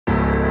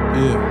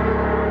Yeah,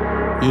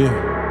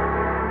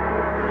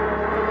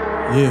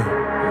 yeah,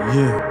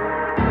 yeah.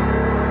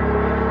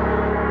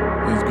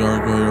 It's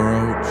Gargoyle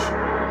Roach.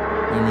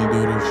 Let me do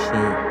this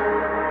shit.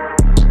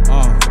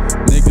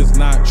 Niggas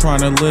not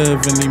tryna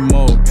live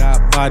anymore.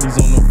 Got bodies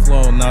on the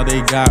floor, now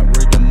they got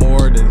rigor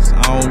mortis.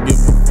 I don't give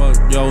a fuck,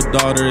 your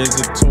daughter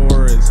is a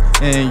tourist.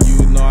 And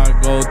you know I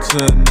go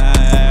to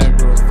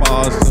Niagara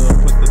Falls to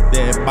put the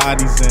dead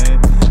bodies in.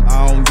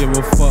 I don't give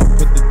a fuck,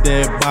 put the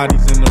dead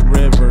bodies in the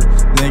river.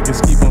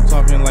 Niggas keep on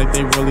talking like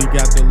they really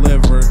got the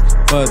liver,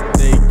 but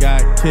they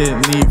got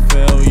kidney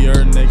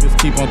failure. Niggas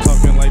keep on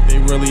talking like they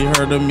really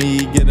heard of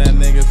me. Get that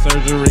nigga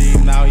surgery,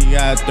 now he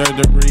got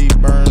 3rd-degree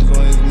burns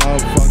on his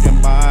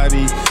motherfucking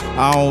body.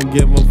 I don't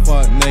give a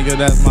fuck, nigga,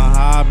 that's my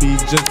hobby.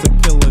 Just to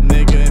kill a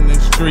nigga in the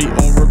street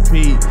on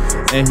repeat,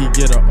 and he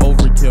get an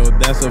overkill,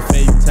 that's a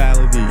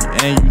fatality.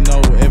 And you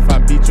know, if I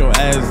beat your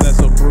ass, that's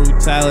a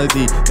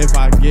brutality. If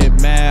I get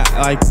mad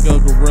like a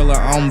gorilla,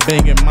 I'm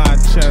banging my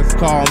chest,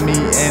 call me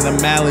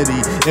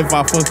animality. If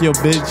I fuck your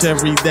bitch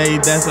every day,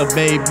 that's a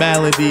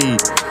babality.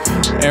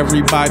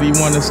 Everybody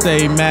wanna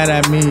stay mad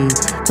at me,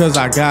 cause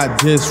I got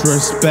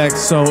disrespect.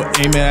 So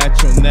aim it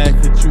at your neck,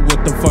 hit you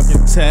with the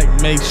fucking tech.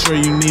 Make sure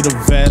you need a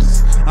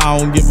vest. I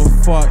don't give a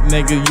fuck,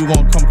 nigga, you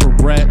gon' come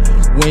correct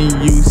when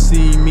you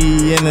see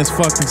me in this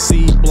fucking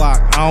C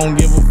block. I don't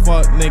give a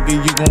fuck, nigga,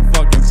 you gon'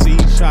 fucking see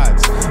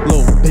shots.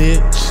 Little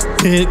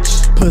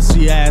bitch,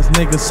 pussy ass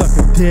nigga, suck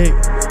a dick.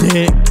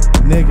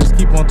 Niggas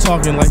keep on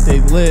talking like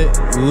they lit.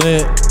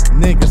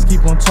 Niggas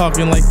keep on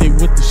talking like they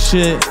with the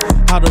shit.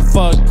 How the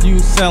fuck you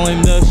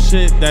selling the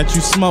shit that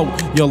you smoke?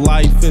 Your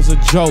life is a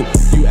joke.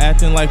 You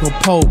acting like a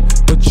pope,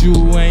 but you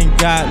ain't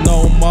got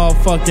no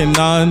motherfucking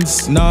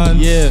nuns.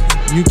 Yeah,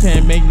 you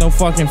can't make no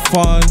fucking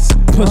funds.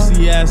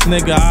 Pussy ass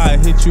nigga, I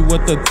hit you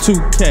with the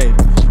 2K.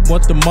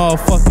 What the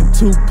motherfucking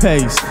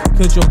toothpaste?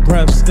 Cause your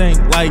breath stink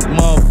like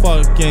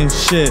motherfucking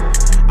shit.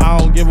 I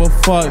don't give a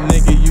fuck,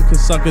 nigga, you can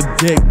suck a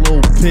dick,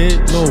 little bitch.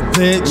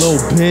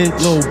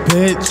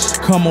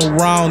 Come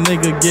around,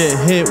 nigga, get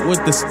hit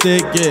with the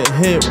stick, get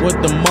hit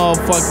with the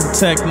motherfucking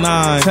Tech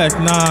 9.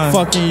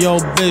 Fucking yo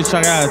bitch,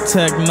 I got a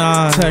Tech 9.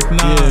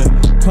 Yeah.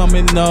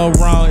 Coming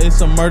around, it's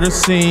a murder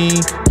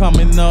scene.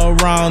 Coming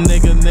around,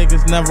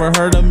 niggas never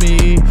heard of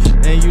me.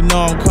 And you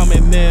know I'm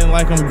coming in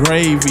like I'm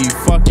gravy.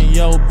 Fucking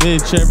yo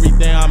bitch, every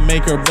day I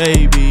make her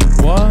baby.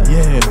 What?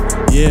 Yeah,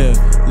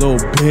 little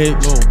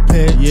bitch,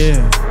 yeah,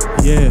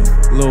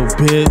 little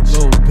bitch,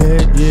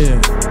 yeah,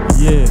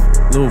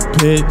 little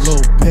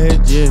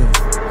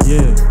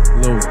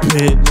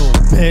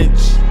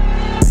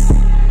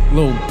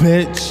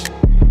bitch.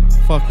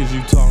 Fuck is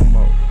you talking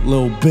about,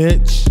 little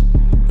bitch?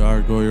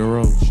 Gargoyle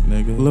Roach,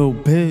 nigga. Little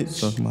bitch.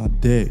 Suck my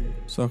dick.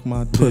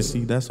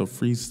 Pussy, that's a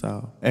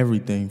freestyle.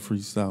 Everything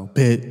freestyle,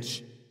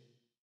 bitch.